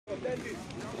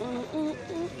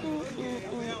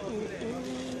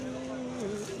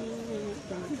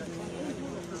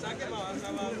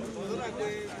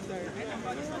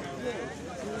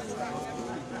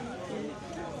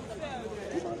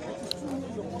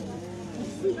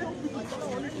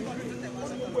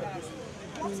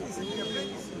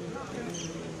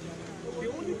The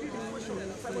only thing is question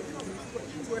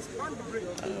to expand the brain,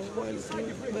 inside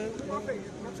the brain,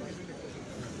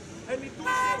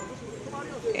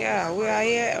 yeah, we are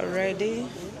here already.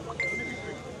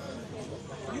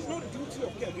 it's not duty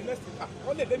of care. The next thing,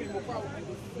 only them in Mopao.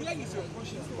 Where is your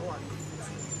conscience for one?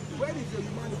 Where is your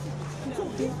humanity? So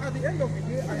if at the end of the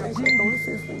day I am doing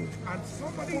this, and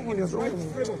somebody in his right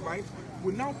frame of mind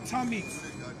will now term it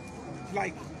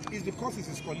like it's because it's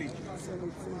his colleague.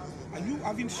 Are you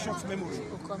having short memory?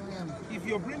 If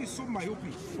your brain is so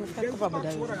myopic, then go back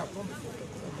to what I have done before.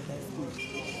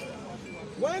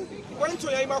 When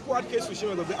Toya Imaku had case with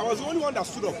Shema, I was the only one that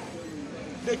stood up.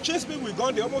 They chased me with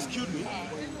gun, they almost killed me.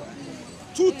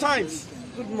 2 times.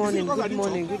 Good morning, good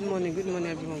morning, good morning, good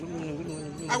morning, everyone. Good morning, good morning.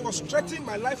 Good morning. I was threatened,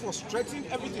 my life was threatened,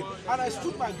 everything. And I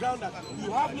stood my ground that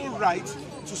you have no right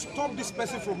to stop this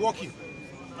person from walking.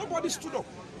 Nobody stood up.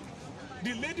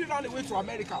 The lady ran away to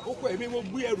America. Okay,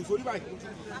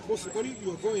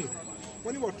 you're going.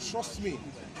 When you will trust me,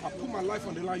 I put my life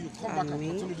on the line, you come back and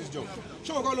continue this job.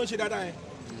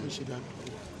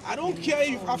 I don't care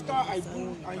if after I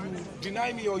do and you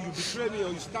deny me or you betray me or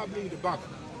you stab me in the back.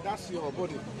 That's your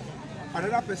body.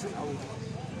 Another person, I will.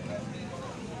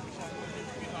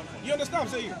 You understand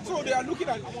what I'm saying? So they are looking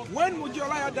at when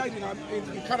Mujolaya died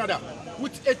in Canada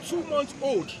with a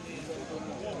 2-month-old.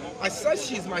 I said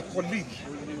she is my colleague.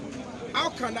 How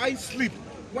can I sleep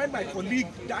when my colleague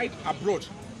died abroad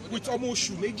with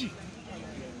almost Shumeji?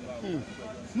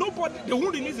 Nobody, they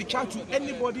won't release the child to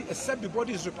anybody except the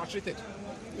body is repatriated.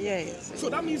 Yes. So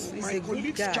that means my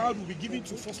colleague's child will be given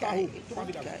to foster home.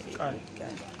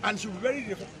 And she will be very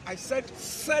different. I said,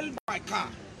 sell my car.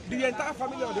 The entire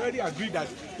family had already agreed that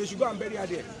they should go and bury her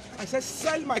there. I said,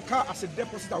 sell my car as a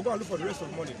deposit. I'll go and look for the rest of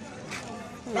the money.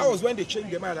 That was when they changed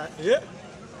their mind. Yeah?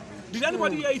 Did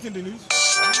anybody hear it in the news?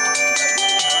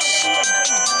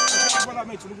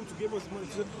 To give us money.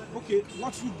 Okay,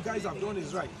 what you guys have done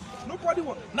is right. Nobody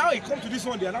will. Now it comes to this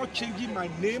one, they are now changing my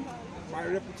name, my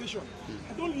reputation.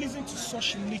 I don't listen to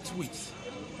such nitwits.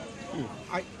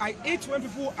 I hate when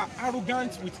people are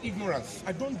arrogant with ignorance.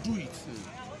 I don't do it.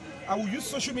 I will use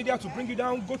social media to bring you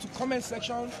down, go to comment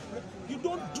section. You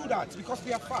don't do that because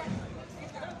they are far.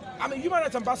 I'm a human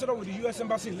rights ambassador with the US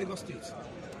Embassy in Lagos State.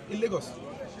 In Lagos.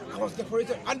 I was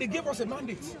decorated and they gave us a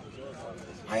mandate.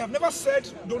 I have never said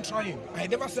don't try him. I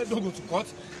never said don't go to court.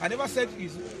 I never said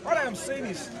is. All I am saying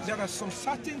is there are some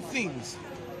certain things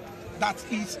that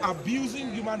is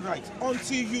abusing human rights.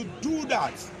 Until you do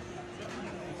that,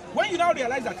 when you now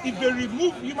realize that if they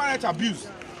remove human rights abuse,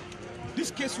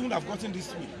 this case wouldn't have gotten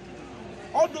this way.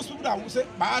 All those people that will say,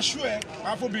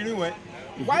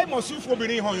 why must you for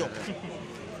being on you?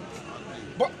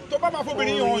 But to Baba for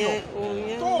being on you,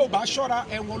 to Bashora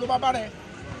and Wolobare.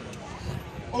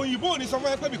 Oh, you born in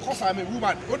somewhere because I'm a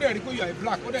woman. Or then you are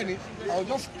black. Or then I'll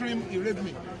just scream, you rape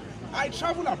me. I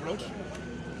travel abroad.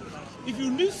 If you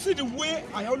need to see the way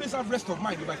I always have rest of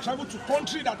mind, if I travel to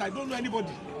countries that I don't know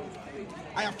anybody,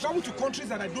 I have traveled to countries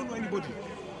that I don't know anybody.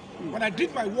 When I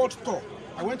did my world tour,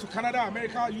 I went to Canada,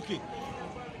 America, UK.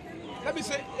 Let me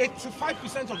say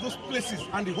 85% of those places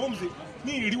and the homes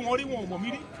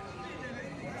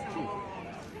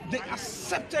they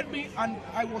accepted me, and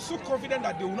I was so confident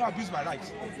that they will not abuse my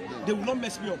rights. They will not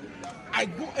mess me up. I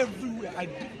go everywhere. I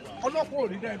did.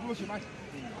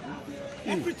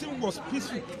 Everything was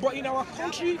peaceful. But in our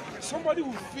country, somebody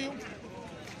will feel,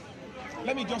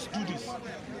 let me just do this.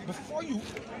 Before you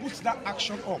put that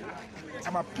action up,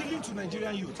 I'm appealing to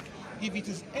Nigerian youth. If it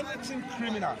is anything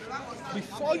criminal,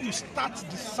 before you start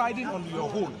deciding on your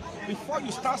own, before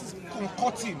you start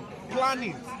concocting,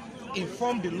 planning,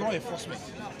 inform the law enforcement.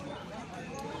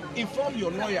 Inform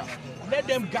your lawyer. Let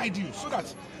them guide you so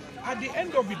that at the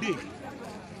end of the day,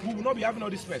 we will not be having all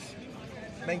this mess.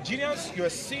 Nigerians, you are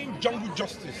seeing jungle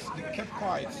justice. They kept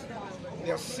quiet.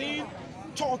 They are seeing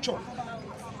torture.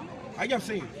 I am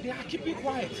saying they are keeping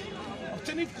quiet.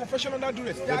 Obtaining confession under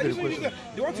duress.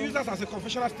 They want to use that as a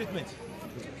confessional statement.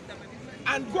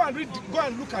 And go and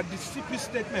look at the CP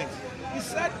statement. He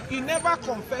said he never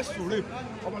confessed to rape.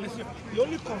 He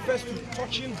only confessed to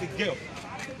touching the girl.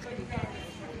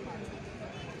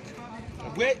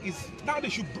 Where is now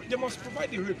they must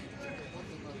provide the rape,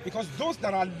 because those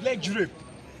that are alleged rape,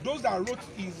 those that wrote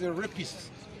is a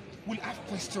rapist, will have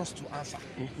questions to answer.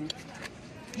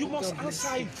 You must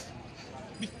answer it.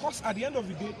 Because at the end of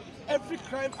the day, every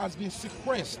crime has been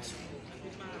sequenced.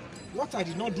 What I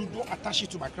did not do, don't attach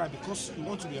it to my crime because you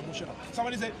want to be emotional.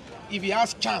 Somebody said, if he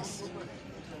has chance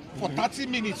for 30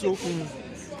 minutes, so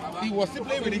he was still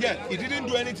playing with the girl. He didn't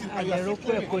do anything. And you are still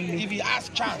playing. If he has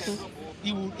chance,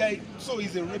 he will die. So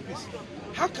he's a rapist.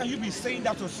 How can you be saying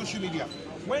that on social media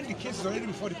when the case is already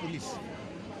before the police?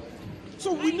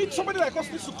 So we need somebody like us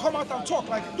needs to come out and talk.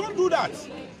 Like, don't do that.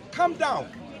 Calm down.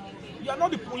 You are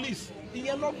not the police.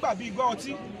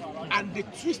 And they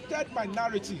twisted my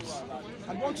narratives.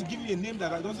 I want to give you a name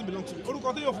that doesn't belong to me. All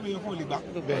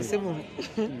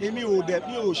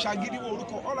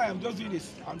I am just doing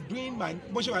is I'm doing my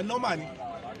normal.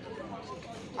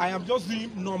 I am just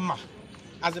doing normal.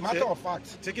 As a matter of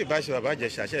fact. Take it back to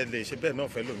Ijesha. She better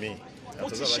not follow me. I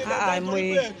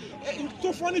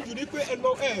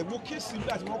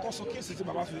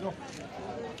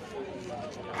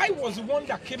was the one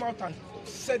that came out and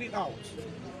said it out.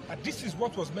 And this is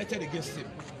what was meted against him.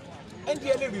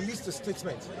 NDLA released a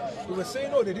statement. They were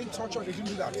saying, no, they didn't touch her, they didn't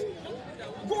do that.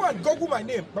 Go and Google my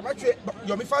name.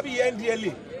 Yomi Fabi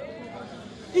NDLA.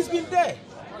 He's been there.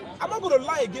 I'm not going to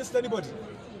lie against anybody.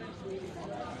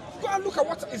 Go and look at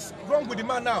what is wrong with the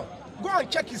man now. Go and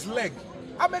check his leg.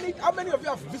 How many of you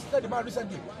have visited the man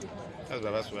recently?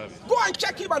 Go and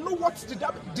check him and know what the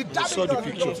damage has been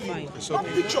done to him. One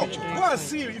picture. Go and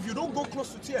see if you don't go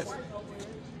close to tears.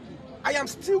 I am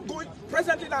still going,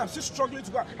 presently now I'm still struggling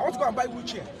to go. I want to go and buy a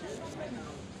wheelchair.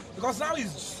 Because now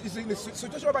he's in a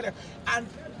situation over there. And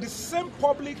the same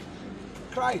public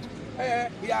cried,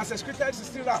 he has excreted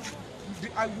 16 rap.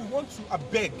 I would want to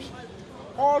beg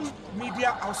all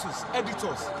media houses,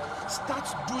 editors, start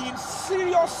doing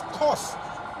serious course,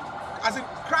 as in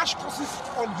crash courses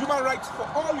on human rights for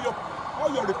all your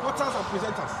reporters and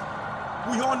presenters.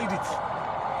 We all need it.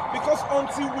 Because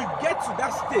until we get to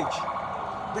that stage,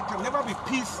 there can never be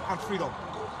peace and freedom.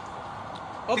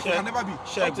 Okay. There can never be.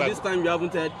 Up to this time, you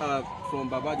haven't heard from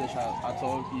Baba Ijesha at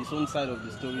all, his own side of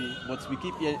the story. But we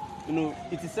keep hearing,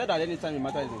 it is said that any time a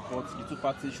matter is in court, the two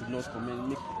parties should not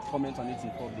make comments on it in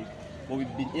public. But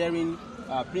we've been hearing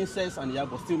Princess and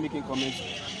Yabo still making comments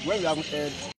when we haven't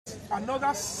heard.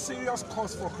 Another serious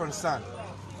cause for concern.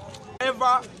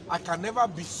 I can never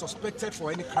be suspected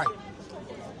for any crime.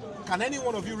 Can any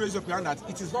one of you raise up your hand that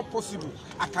it is not possible?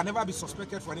 I can never be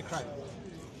suspected for any crime.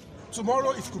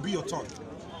 Tomorrow it could be your turn.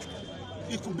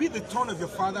 It could be the turn of your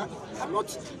father.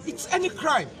 It's any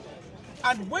crime.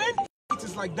 And when it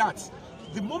is like that,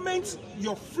 the moment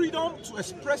your freedom to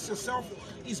express yourself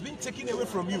is being taken away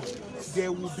from you,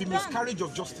 there will be miscarriage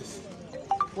of justice.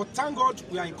 But thank God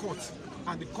we are in court.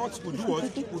 And the courts will do what?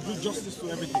 Will do justice to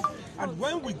everything. And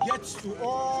when we get to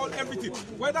everything,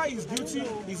 whether he's guilty,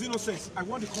 he's innocent, I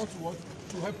want the court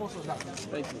to help us on that.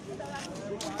 Thank you.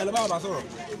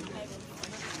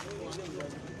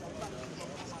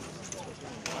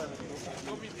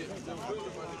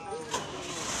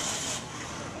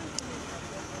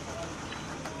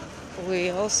 We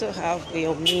also have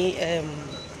Yomi,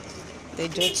 the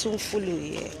Jotun Fulu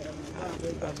here.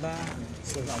 Baba.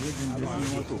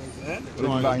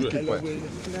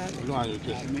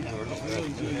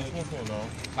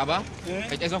 Baba,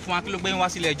 ẹ sọ fún wa kí ló gbé yín wá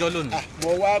sílé ẹjọ́ lónìí. Mo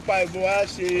wá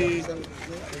ṣe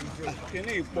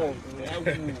kíní ìpọ̀.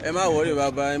 Ẹ má wọrí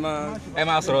bàbá, ẹ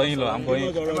má sọ̀rọ̀ yín lọ, à ń gbọ́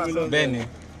yín. Bẹ́ẹ̀ ni.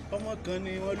 Ọmọ kan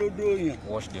ni wọ́n ló dóòyàn.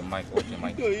 Watch the mic.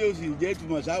 Nítorí yóò sì jẹ́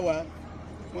tùmọ̀ sáwa,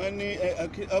 wọ́n ní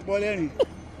ọpọlẹ́rìn.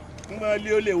 Wọ́n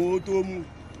lé ó lè wo tó mú.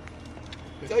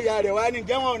 Sọ́yà rẹ̀ wá ní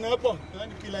jẹ́wọ̀n ọ̀nà pọ̀, wọ́n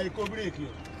ní kí la ikó bírèkì.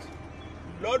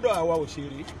 Lọ́dọ̀ àwa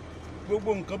òṣèré,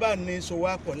 gbogbo nǹkan bá ní sọ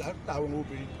wá pọ̀ látàwọn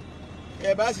obìnrin.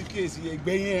 Ẹ bá sì kíyèsí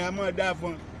ẹgbẹ́yìn ẹ̀ á máa dá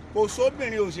fún un. Kò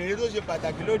sóbìnrin òṣèré tó ṣe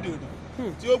pàtàkì lóde òní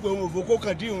tí ó gbé ohun òfókó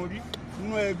kan dí òun rí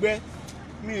nínú ẹgbẹ́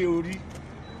mi ò rí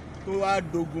tó wá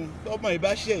dogun tọmọ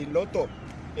ìbáṣẹ ìlọ́tọ̀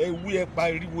ẹ wí ẹ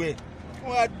pariwo ẹ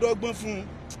wọ́n á dọ́gbọ́n fún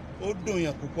un ó dùn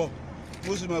yàn púpọ̀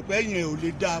mo sì mọ̀ pé ẹ̀yìn ò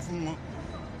lè dáa fún wọn.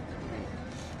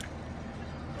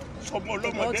 Ọmọ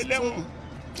ọlọ́mọdé lẹ́wọ̀n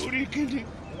torí kíni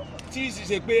tí ì sì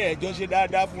ṣe pé ẹ̀jọ́ ṣe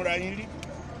dáadáa fúnra yín rí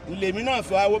lèmi náà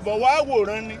fẹ́ bọ̀ wá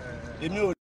wòran ni èmi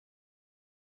ò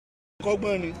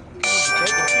kọ́gbọ́n ni.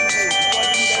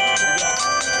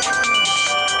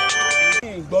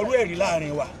 Ìgbọ́rú ẹ̀rí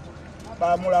láàrin wa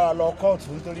bá múra wa lọ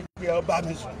kóòtù nítorí pé ọ bá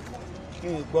mi sùn kí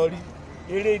n gbọ́ rí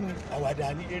eré ni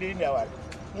àwàdà ni eré ni àwàdà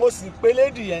mo sì pé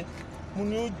lédì yẹn mo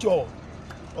ní ó jọ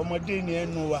ọmọdé ni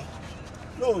ẹnu wa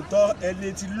lóòótọ́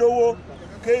ẹni tí lówó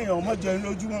kéèyàn mọ́ jẹun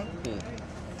lójúmọ́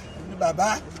ní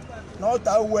bàbá not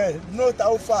how well not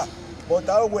how far but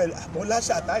how well àmọ́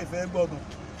láṣà táì fẹ́ gbọ́dọ̀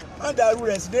wọ́n dàrú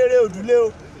rẹ̀ sí délé òdúlé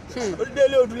o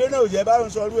délé òdúlé náà ò jẹ́ báwọn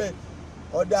sọrú ẹ̀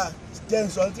ọ̀dà jẹ́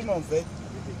nsọ tí mò ń fẹ́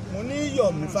mo ní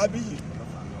Yomi Fábíyì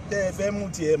tẹ́ ẹ fẹ́ mú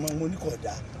tiẹ̀ mọ́ mo ní kò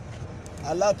dá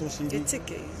alátòṣe ní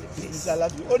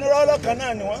ìsàlàbí onírọ́lọ́ kan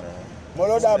náà ni wọ́n mo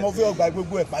lọ́dà mo fi ọgbà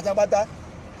gbogbo ẹ̀ pátápátá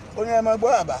ó ní ẹ máa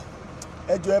gbọ́ àbá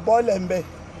ẹjọ́ ẹ bọ́ọ̀lẹ̀ ń bẹ̀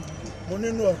mo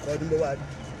nínú ọkọ̀ ni mo wà ní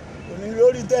òní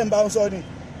lórí tẹ́ ń bá ń sọ ni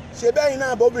ṣe bẹ́yìn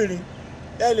náà bóbìnrin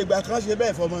ẹ lè gbà kan ṣe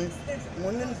bẹ́ẹ̀ fọmọ yín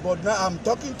mo ní but now I'm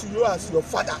talking to you as your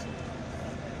father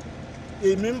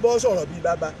èmi ń bọ́ sọ̀rọ̀ bíi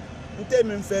bàbá n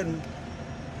tẹ́mi ń fẹ́ nu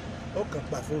ó kàn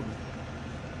pa fóònù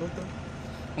tó tán.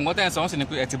 nǹkan tẹ́ ẹ sọ wọ́n sì ni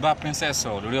pé ẹ ti bá princess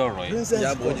sọ̀rọ̀ lórí ọ̀rọ̀ yìí. princess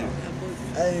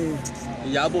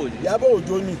Ìyábọ̀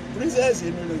Òjó ni princess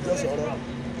èmi lè jọ sọ̀rọ̀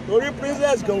torí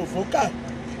princess gan òfókà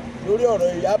lórí ọ̀rọ̀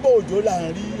Ìyábọ̀ Òjó là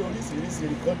ń rí oríṣiríṣi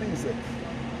recordings ẹ̀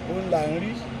òun là ń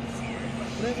rí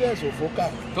princess òfókà.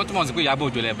 tó túmọ̀ sí pé Ìyábọ̀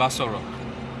Òjó lẹ bá sọ̀rọ̀.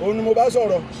 òun ni mo bá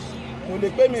sọ̀rọ̀ kò lè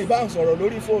pé mi ìbá ń sọ̀rọ̀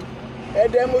lórí fóònù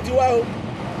ẹ̀ẹ́dẹ́ mo ti wá o.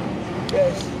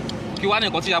 kí wá ní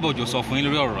nǹkan tí Ìyábọ̀ Òjó sọ fún yín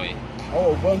lórí ọ̀rọ̀ yìí.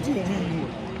 ọ̀gbọ́n tí ń wí yìí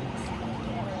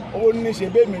ó ní ṣe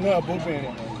bẹ́ẹ̀ mi náà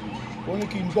bóbìnrin ó ní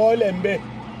kí n bọ́ọ̀lẹ̀ ń bẹ̀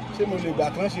ṣé mo lè gbà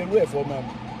kán ṣe irú ẹ̀fọ́ máa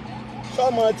mi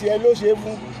sọ́mọ tiẹ̀ ló ṣe é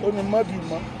fún ó ní mọ́bì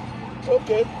mọ́ ok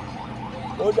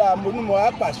ó dáa mo ní mo á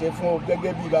pàṣẹ fún ọ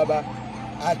gẹ́gẹ́ bí bàbá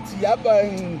àti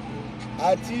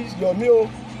Yomi o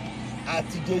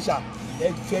àti Ijesha ẹ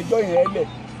fẹjọ́ yẹn lẹ̀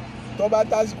tó bá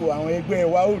tásìkò àwọn ẹgbẹ́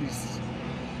wa ò rí sí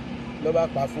ló bá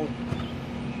pa fóònù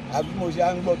àbí mo ṣe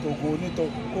à ń gbọ́ tògo onítọ̀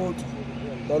kóòtù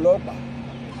lọ́lọ́pàá.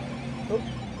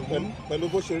 pẹ̀lú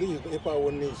bó ṣe rí ipa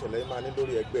wo ni ìṣẹ̀lẹ̀ yìí máa ní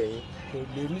lórí ẹgbẹ́ yín. kò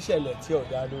lè níṣẹ̀lẹ̀ tí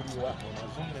ọ̀dà lórí wa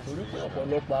torí pé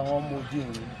ọ̀pọ̀lọpọ̀ àwọn ọmọ òde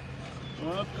òní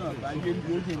wọ́n kàn báyé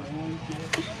lóde ni wọ́n ń jẹ́.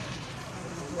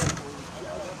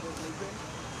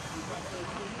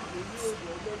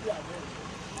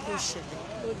 ó ṣẹlẹ̀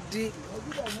ló dé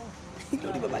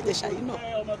lórí bàbá Ìjẹ̀ṣà yìí náà.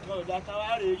 ọmọ kan ọ̀dà táwa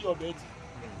rè é yọ̀bẹ tì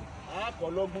á kọ́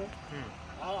lọ́gbọ́n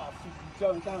á fi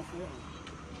jẹun táǹfẹ́ hàn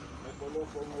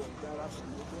ọ̀pọ̀lọpọ̀ ọmọ ọ̀dà ara fún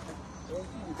mi wọ́n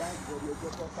kì í bá ń gbọ́ ọjọ́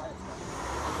tó káyọ̀.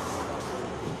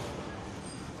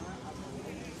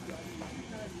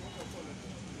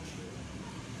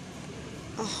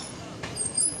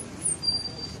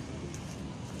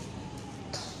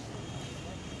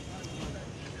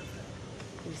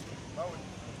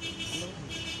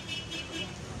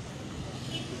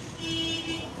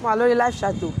 wà lórí live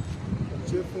chat o.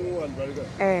 ṣé fún àlùbáríkà.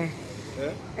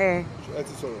 ẹ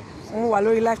ti sọ̀rọ̀. mo wà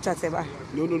lórí live chat ẹ bá.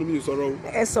 no mi ò sọ̀rọ̀ o.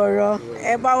 ẹ sọ̀rọ̀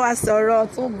ẹ bá wa sọ̀rọ̀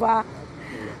tún bá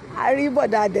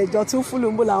àríbọ̀dà àdẹ̀jọ́ tún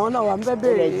fúlùmbó làwọn náà wà ń fẹ́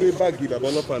bèrè. wọ́n lọ gbé báàgì bàbá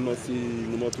ọlọ́pàá náà sí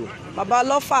inú mọ́tò. bàbá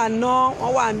ọlọ́pàá náà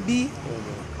wọ́n wà ń bí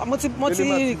mo ti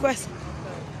request.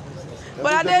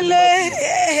 Bọ́ládélé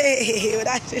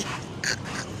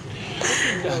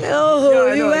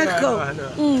oh you welcome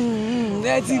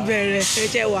ẹ ti bẹ̀rẹ̀ ẹ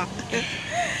jẹ́ wa.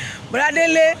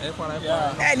 Bọ́ládélé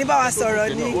ẹ ní bá wa sọ̀rọ̀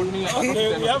ni. Okay,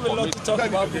 we have a lot to talk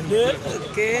about today.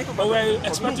 Okay. But we're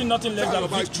expecting nothing less than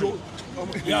victory.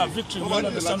 Yeah, victory. We all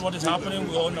understand what is happening.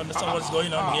 We all understand what is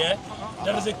going on here.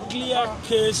 There is a clear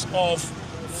case of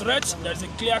threat. There is a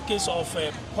clear case of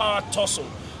power tussle.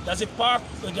 There's a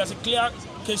clear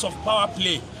case of power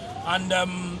play. And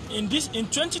in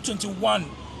 2021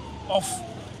 of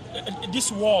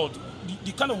this world,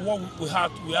 the kind of world we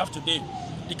have today,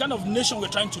 the kind of nation we're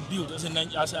trying to build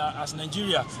as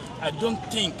Nigeria, I don't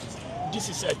think this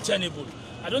is tenable.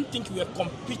 I don't think we are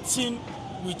competing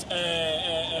with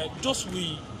those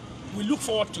we look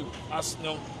forward to as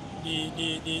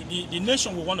the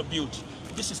nation we want to build.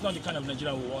 This is not the kind of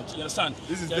Nigeria we want. You understand?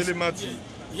 This is Dele Mati.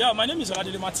 Yeah, my name is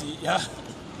Dele Mati. Yeah.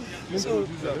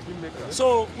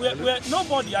 So we're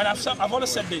nobody, and I've always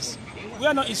said this. We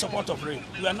are not in support of rape.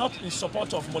 We are not in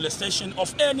support of molestation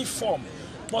of any form.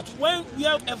 But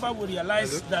wherever we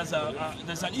realize there's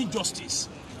an injustice,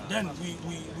 then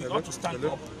we ought to stand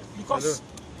up. Because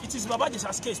it is Baba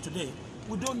Ijesha's case today.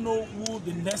 We don't know who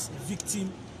the next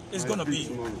victim is going to be.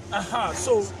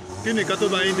 So. Kí ni nǹkan tó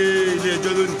bá yín dé ilé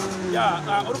ẹjọ́ lónìí?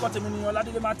 Yeah, orúkọ tèmi ni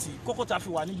Dele Mati. Kókó tá fi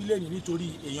wà níbí lẹ́yìn nítorí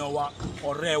èèyàn wa,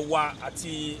 ọ̀rẹ́ wa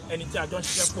àti ẹni tí a jọ ń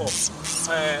ṣiṣẹ́ pọ̀.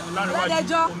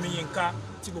 Lárẹ̀wájú Omiyinka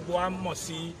tí gbogbo wa mọ̀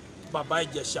sí Baba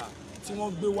Ijesha tí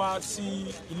wọ́n gbé wá sí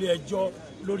ilé ẹjọ́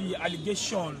lórí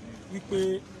allegation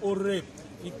wípé ó rape,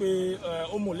 wípé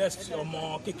ó molest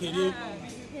ọmọ kékeré.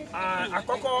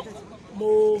 Àkọ́kọ́ mo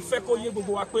fẹ́ kó yé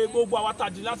gbogbo wa pé gbogbo àwa tá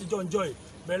di láti jọ enjoy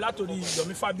bẹ̀rẹ̀ látòrí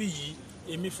Yomi Fábíyì,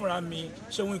 èmi fúnra mi,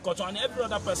 Ṣeun Ìkọ̀tún and every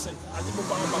other person àti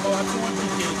gbogbo àwọn bàbá wa tí wọ́n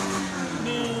dìde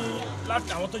ní láti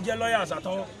àwọn tó jẹ́ lawyers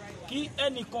àtàwọn kí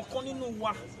ẹnì kankan nínú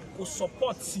wa kò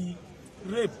support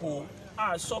rape o.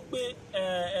 A sọ pé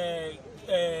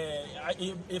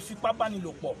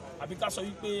ìfipábánilòpọ̀ àbí ká sọ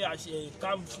wípé ká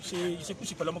ṣe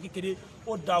ìṣekúṣe pẹ̀lú ọmọ kékeré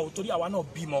ó da ò torí àwa náà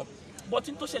bímọ. but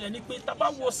n tó ṣẹlẹ̀ ni pé tá bá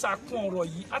wo sàkún ọ̀rọ̀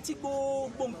yìí àti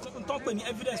gbogbo nǹkan tó ń pè ní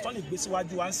evidence tó lè gbé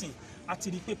síwájú wá sìn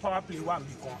àti rí pé power play wà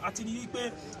nìkan àti rí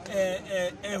pé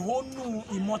ẹ̀hónú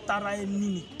ìmọ̀tara ẹni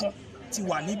nìkan ti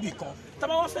wà níbì kan tá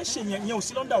bá wá fẹ́ ṣe yẹn ò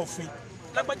sí lọ́ndà òfin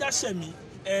lágbájá ṣẹ̀ mí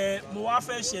mo wá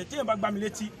fẹ́ ṣe téèyàn bá gbá mi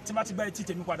létí tí má ti gbá etí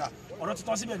tèmi padà ọ̀rọ̀ ti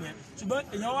tán síbẹ̀ yẹn ṣùgbọ́n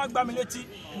èèyàn wá gbá mi létí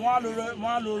wọ́n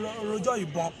á lo rojọ́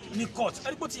ìbọn ní court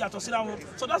ẹni pé ó ti yàtọ̀ síra wọn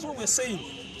so that's what we're saying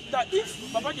that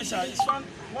if Baba Ijesha is found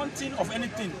wanting of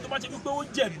anything tó bá jẹ́ wípé ó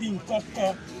jẹ̀bi nǹkan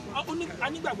kan a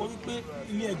nígbàgbọ́ wípé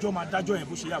ilé ẹjọ́ máa dájọ́ yẹn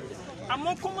bó ṣe yàgò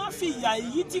àmọ́ kó má fi ìyà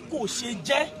èyí tí kò ṣe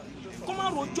jẹ́ kó má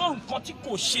rojọ́ nǹkan tí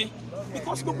kò ṣe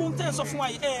because gbogbo ń tẹ́ sọ fún wa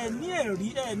ẹ ní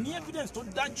ẹ̀rí ní evidence tó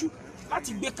dájú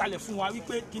láti gbé kalẹ̀ fún wa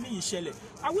wípé kíní yìí ṣẹlẹ̀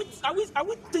are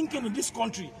we thinking in this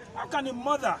country how can a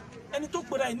mother ẹni tó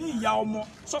pera ẹ̀ ní ìyá ọmọ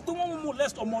sọ pé wọ́n mú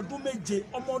molest ọmọ ọdún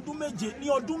méje ní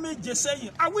ọdún méje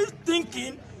sẹ́yìn are we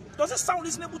thinking does it sound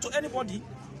reasonable to anybody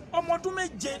ọmọ ọdún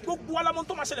méje gbogbo alamọ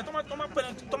tó máa ṣẹlẹ̀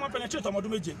tó máa penetrate ọmọ ọdún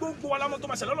méje gbogbo alamọ tó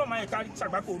máa ṣẹlẹ̀ ọlọ́mọ ẹ̀ka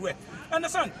ṣàgbákò rú ẹ̀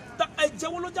understand ẹ̀jẹ̀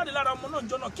wo ló jáde lára ọmọ náà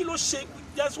jọ náà kí ló ṣe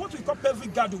there is what we call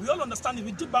pelvic girdle we all understand it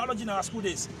we did biology in our school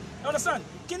days understand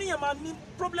kíní yẹn máa ní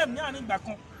problem ní àárín ìgbà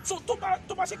kan so tó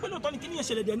bá ṣe pé lóòótọ́ ni kíní yẹn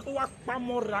ṣẹlẹ̀ dẹ̀ ni ó wá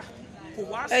pamọ́ra kò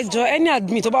wá. ẹ jọ ẹni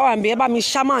admin tó bá wà níbi ẹ bá mi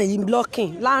ṣámà yín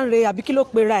blocking Láńre àbí kí ló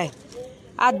pera ẹ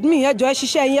admin ẹ jọ ẹ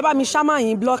ṣiṣẹ́ yín ẹ bá mi ṣámà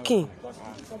yín blocking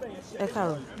ẹ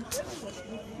kàrọ̀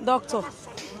doctor.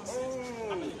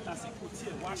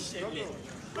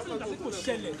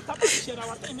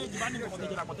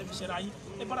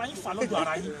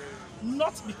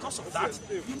 Not because of that,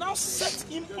 you now set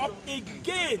him up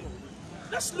again.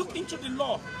 Let's look into the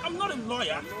law. I'm not a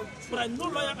lawyer, but I know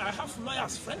lawyers. I have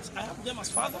lawyers friends. I have them as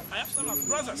father. I have them as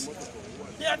brothers.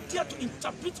 They are there to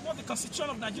interpret what the Constitution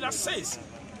of Nigeria says.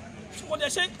 Kò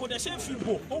dẹ̀ ṣe fi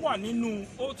bò ó wà nínú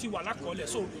ó ti wà lákọọ́lẹ̀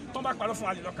so tó bá parọ́ fún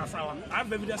wa lè lọ́ka fún wa I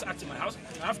have evidence act in my house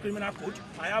I have criminal code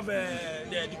I have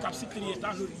the capacity 3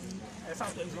 down lórí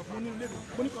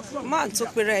máa tó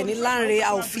pera ẹ ní Láńre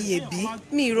àòfiyèbí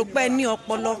mi rò pé ní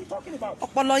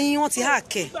ọpọlọ yín wọ́n ti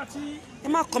háàkẹ́ ẹ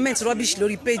má comment rubbish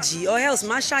lórí péjì or else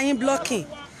máa ṣáyín blocking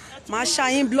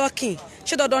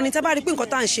ṣé dandan ni tẹ́ bá rí pé nǹkan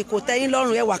tá à ń ṣe kò tẹ́ yín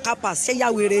lọ́rùn ẹ wà kápá ṣé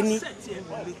yá wèrè ni.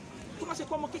 tó bá ṣe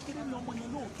pé ọmọ kékeré ni ọmọ yẹn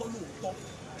lóòótọ́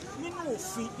nínú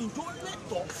òfin ìjọ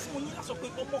lẹ́tọ̀ọ́ fún yín láti sọ pé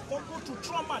ọmọ kan go through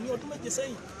trauma ní ọdún méje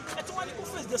sẹ́yìn ẹ tí wọ́n ní kó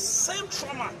face the same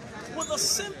trauma with the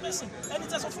same person ẹni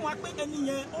tẹ́ sọ fún wa pé ẹni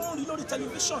yẹn ó ń rí lórí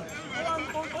tẹlifíṣọ̀n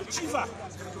ó ń chiva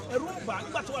ẹ̀rù ń bà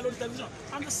nígbà tó wà lórí tẹlifíṣọ̀n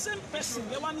and the same person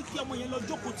ẹ wá ní kí ọmọ yẹn lọ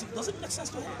jókòó tì does it make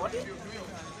sense to anybody?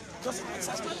 Does it make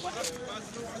sense to anybody?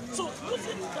 So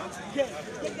using that girl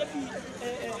gẹ́gẹ́ bí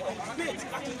bait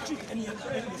láti treat ẹni yẹn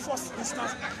in the first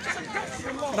instance.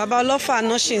 Bàbá ọlọ́fà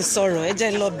náà ṣì ń sọ̀rọ̀ ẹ jẹ́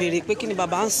ń lọ béèrè pé kí ni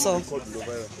bàbá ń sọ.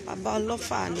 Bàbá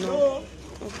ọlọ́fà náà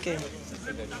ok.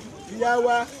 Ìyá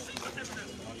wa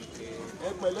ẹ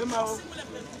pẹ̀lẹ́ máa o.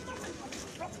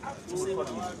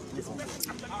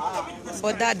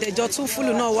 Bọ̀dá àdẹ̀jọ́ tún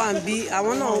fúlù náà wà ń bí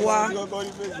àwọn náà wá.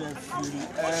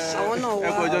 ẹ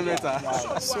kọjọ́ mẹ́ta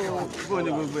bó ní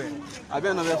gbogbo ẹ̀ àbí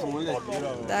ẹ̀nà bẹ́ẹ̀ fún un lẹ̀.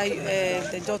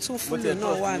 àdẹ̀jọ́ tún fúlù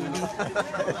náà wà ń bí.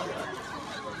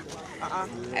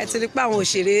 ẹ ti rí pé àwọn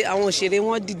òṣèré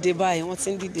wọn dìde báyìí wọ́n ti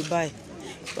ń dìde báyìí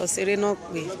lọ́sẹ̀rẹ̀ náà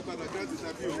pé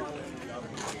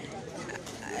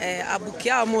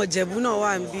Àbùkíá ọmọ Ìjẹ̀bú náà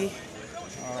wà ń bí.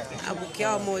 Àbùkíá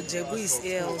ọmọ Ìjẹ̀bú is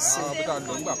here also.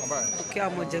 Àbùkíá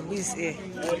ọmọ Ìjẹ̀bú is here.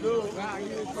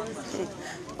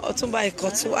 Ọ̀túnba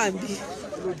Ìkọ̀tún wà ń bí.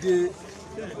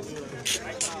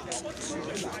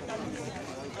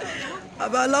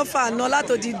 Bàbá ọlọ́fà náà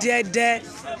látòdì díẹ̀dẹ́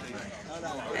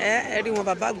ẹ rí wọn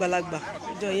bàbá àgbàlagbà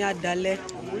ọjọ́ yẹn àdálẹ́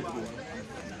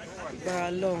gbàrà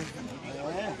lọ́hùn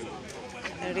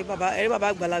ẹ rí bàbá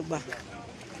àgbàlagbà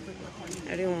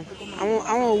ẹ rí wọn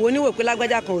àwọn òwò oníwò pé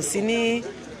lágbájá kan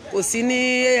kò sí ní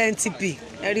ANTP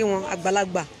ẹ rí wọn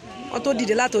àgbàlagbà wọn tó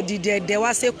dìde látòdì díẹ̀dẹ́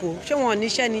wá sẹ́kọ̀ọ́ ṣé wọn ò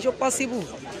níṣẹ́ ni ṣó possible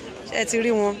ẹ ti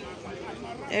rí wọn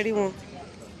ẹ rí wọn.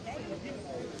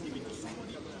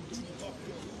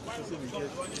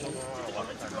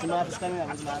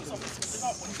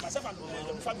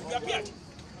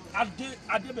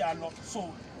 So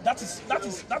that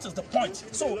is the point.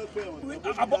 So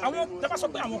àwọn tẹ́fà sọ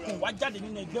pé àwọn kan wá jáde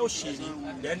nínú ẹgbẹ́ òṣèré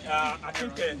then I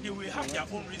think they will have their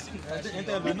own reason.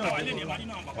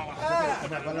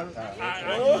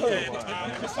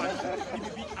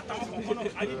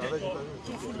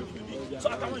 So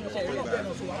àtàwọn èèyàn kan náà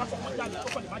bẹ̀rẹ̀ sọ àwọn afọ̀mọ́ jáde tó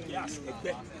kàn lè má jẹ́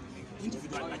àṣẹgbẹ́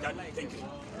individual Nigeria. Thank you.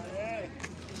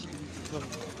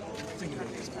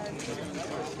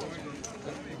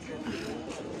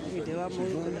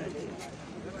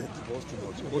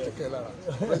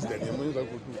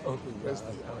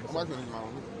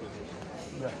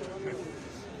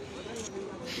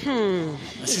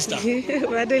 My sister.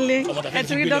 Badele, ẹ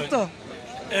ti rí doctor.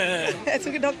 Ẹ ti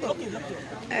rí doctor.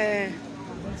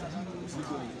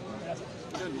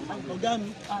 Ọ̀gá mi,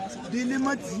 délé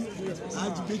mọ́tì,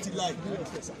 àjùgbé ti láì.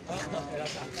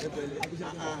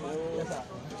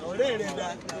 Ọ̀rẹ́ rẹ̀ dá.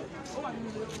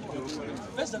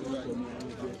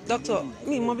 Doctor,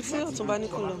 mi mọ̀ bí tí Ọ̀túnba ní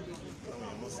kó lọ.